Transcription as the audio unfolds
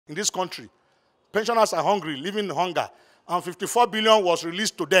in this country. Pensioners are hungry, living in hunger, and 54 billion was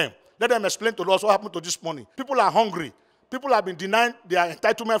released to them. Let them explain to us what happened to this money. People are hungry. People have been denied their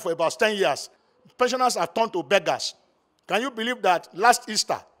entitlement for about 10 years. Pensioners are turned to beggars. Can you believe that last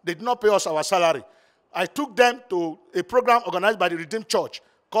Easter, they did not pay us our salary? I took them to a program organized by the Redeemed Church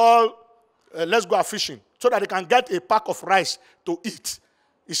called Let's Go Fishing, so that they can get a pack of rice to eat.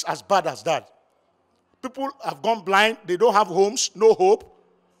 It's as bad as that. People have gone blind. They don't have homes, no hope.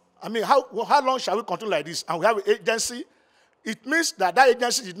 I mean, how long shall we continue like this? And we have an agency. It means that that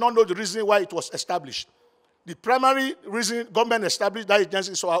agency did not know the reason why it was established. The primary reason government established that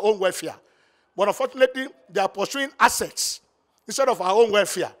agency is for our own welfare. But unfortunately, they are pursuing assets instead of our own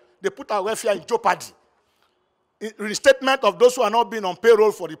welfare. They put our welfare in jeopardy. Restatement of those who are not being on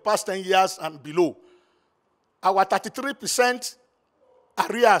payroll for the past 10 years and below. Our 33%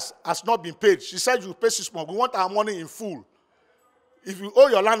 arrears has not been paid. She said you pay 6 months. We want our money in full. If you owe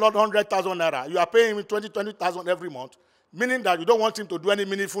your landlord 100,000 naira, you are paying him 20,000 every month, meaning that you don't want him to do any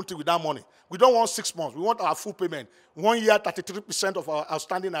meaningful thing with that money. We don't want 6 months. We want our full payment. 1 year, 33% of our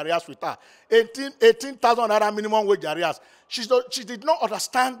outstanding arrears with her. 18,000 naira minimum wage arrears. She did not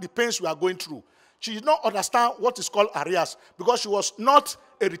understand the pains we are going through. She did not understand what is called arrears because she was not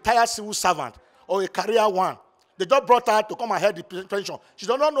a retired civil servant or a career one. They just brought her to come and head the pension. She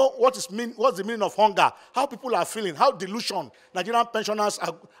does not know what's the meaning of hunger, how people are feeling, how delusion Nigerian pensioners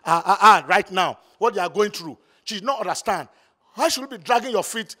are right now, what they are going through. She did not understand. Why should we be dragging your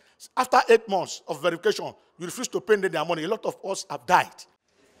feet after 8 months of verification? You refuse to pay them their money. A lot of us have died.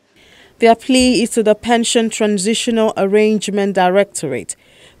 Their plea is to the Pension Transitional Arrangement Directorate,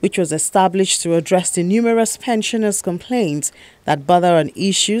 which was established to address the numerous pensioners' complaints that bother on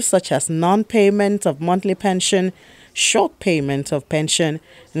issues such as non-payment of monthly pension, short payment of pension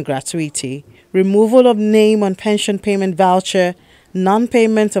and gratuity, removal of name on pension payment voucher,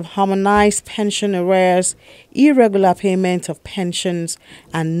 non-payment of harmonized pension arrears, irregular payment of pensions,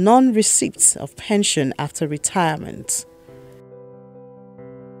 and non-receipts of pension after retirement.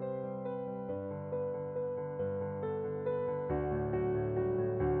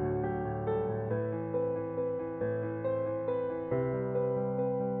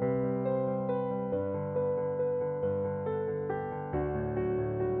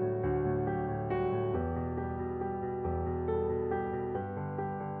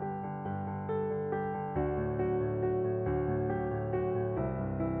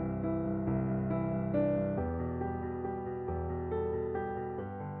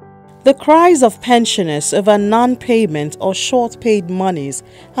 The cries of pensioners over non-payment or short-paid monies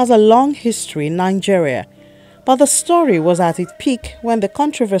has a long history in Nigeria, but the story was at its peak when the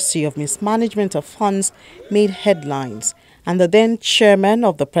controversy of mismanagement of funds made headlines, and the then chairman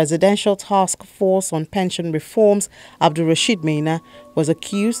of the Presidential Task Force on Pension Reforms, Abdulrasheed Maina, was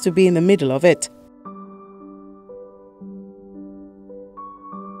accused to be in the middle of it.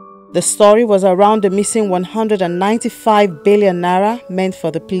 The story was around the missing 195 billion naira meant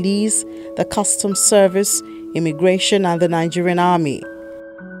for the police, the customs service, immigration and the Nigerian army.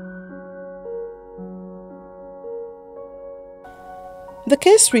 The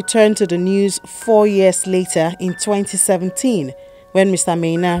case returned to the news 4 years later in 2017 when Mr.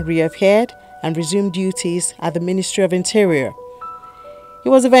 Maina reappeared and resumed duties at the Ministry of Interior. He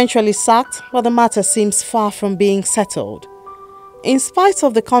was eventually sacked, but the matter seems far from being settled. In spite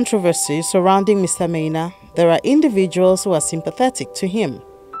of the controversy surrounding Mr. Maina, there are individuals who are sympathetic to him.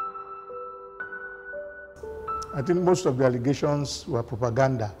 I think most of the allegations were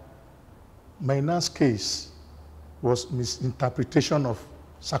propaganda. Maina's case was misinterpretation of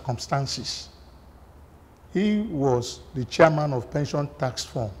circumstances. He was the chairman of Pension Task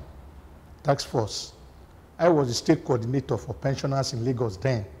Force. I was the state coordinator for pensioners in Lagos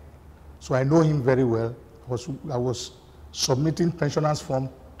then. So I know him very well. I was submitting pensioners' form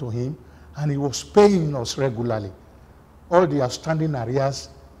to him, and he was paying us regularly. All the outstanding arrears,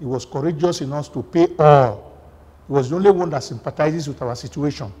 he was courageous enough to pay all. He was the only one that sympathizes with our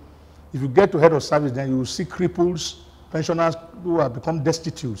situation. If you get to head of service, then you will see cripples, pensioners who have become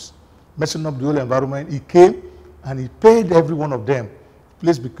destitute, messing up the whole environment. He came and he paid every one of them. The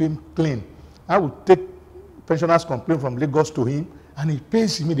place became clean. I would take pensioners' complaint from Lagos to him, and he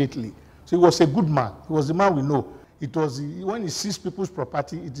pays immediately. So he was a good man. He was the man we know. It was when he seized people's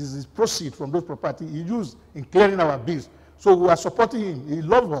property, it is his proceeds from those property he used in clearing our bills. So we are supporting him. He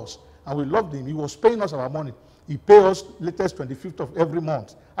loved us, and we loved him. He was paying us our money. He paid us latest 25th of every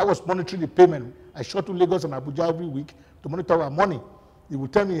month. I was monitoring the payment. I shot to Lagos and Abuja every week to monitor our money. He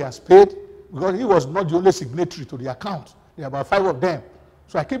would tell me he has paid because he was not the only signatory to the account. There are about 5 of them.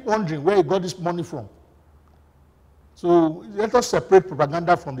 So I keep wondering where he got this money from. So let us separate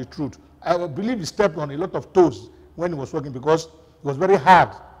propaganda from the truth. I believe he stepped on a lot of toes when he was working because it was very hard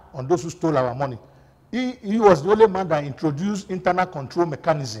on those who stole our money. He was the only man that introduced internal control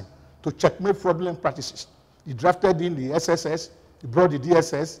mechanism to checkmate fraudulent practices. He drafted in the SSS, he brought the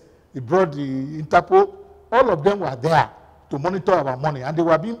DSS, he brought the Interpol. All of them were there to monitor our money, and we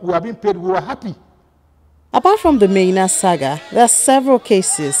were being paid. We were happy. Apart from the Maina saga, there are several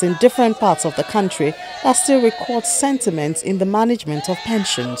cases in different parts of the country that still record sentiments in the management of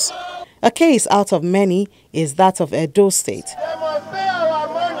pensions. A case out of many is that of Edo State. They must pay our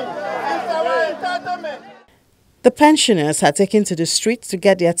money. It's our entitlement. The pensioners had taken to the streets to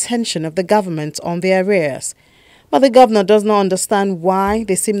get the attention of the government on their arrears. But the governor does not understand why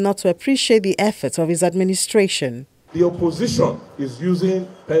they seem not to appreciate the efforts of his administration. The opposition is using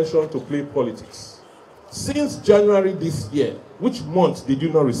pension to play politics. Since January this year, which month did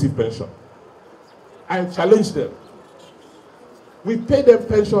you not receive pension? I challenged them. We pay them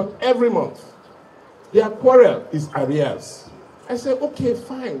pension every month. Their quarrel is arrears. I said, okay,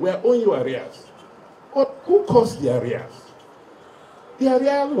 fine, we are owing you arrears. But who caused the arrears? The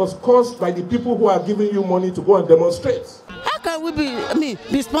arrears was caused by the people who are giving you money to go and demonstrate. How can we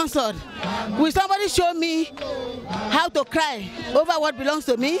be sponsored? Will somebody show me how to cry over what belongs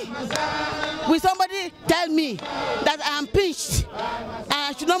to me? Will somebody tell me that I am pinched and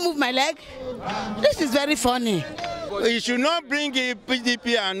I should not move my leg? This is very funny. He should not bring in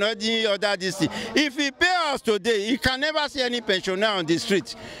PDP and any other district. If he pay us today, he can never see any pensioner on the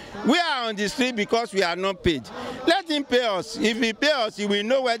street. We are on the street because we are not paid. Let him pay us. If he pay us, he will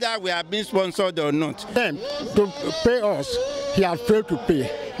know whether we are being sponsored or not. Then, to pay us, he has failed to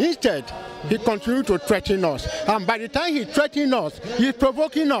pay. Instead, he continued to threaten us. And by the time he threatened us, he's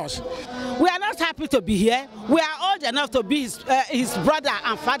provoking us. We are not happy to be here. We are old enough to be his brother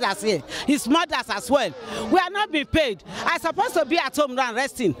and fathers here, his mothers as well. We are not being paid. I'm supposed to be at home now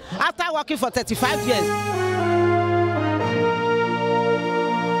resting after working for 35 years.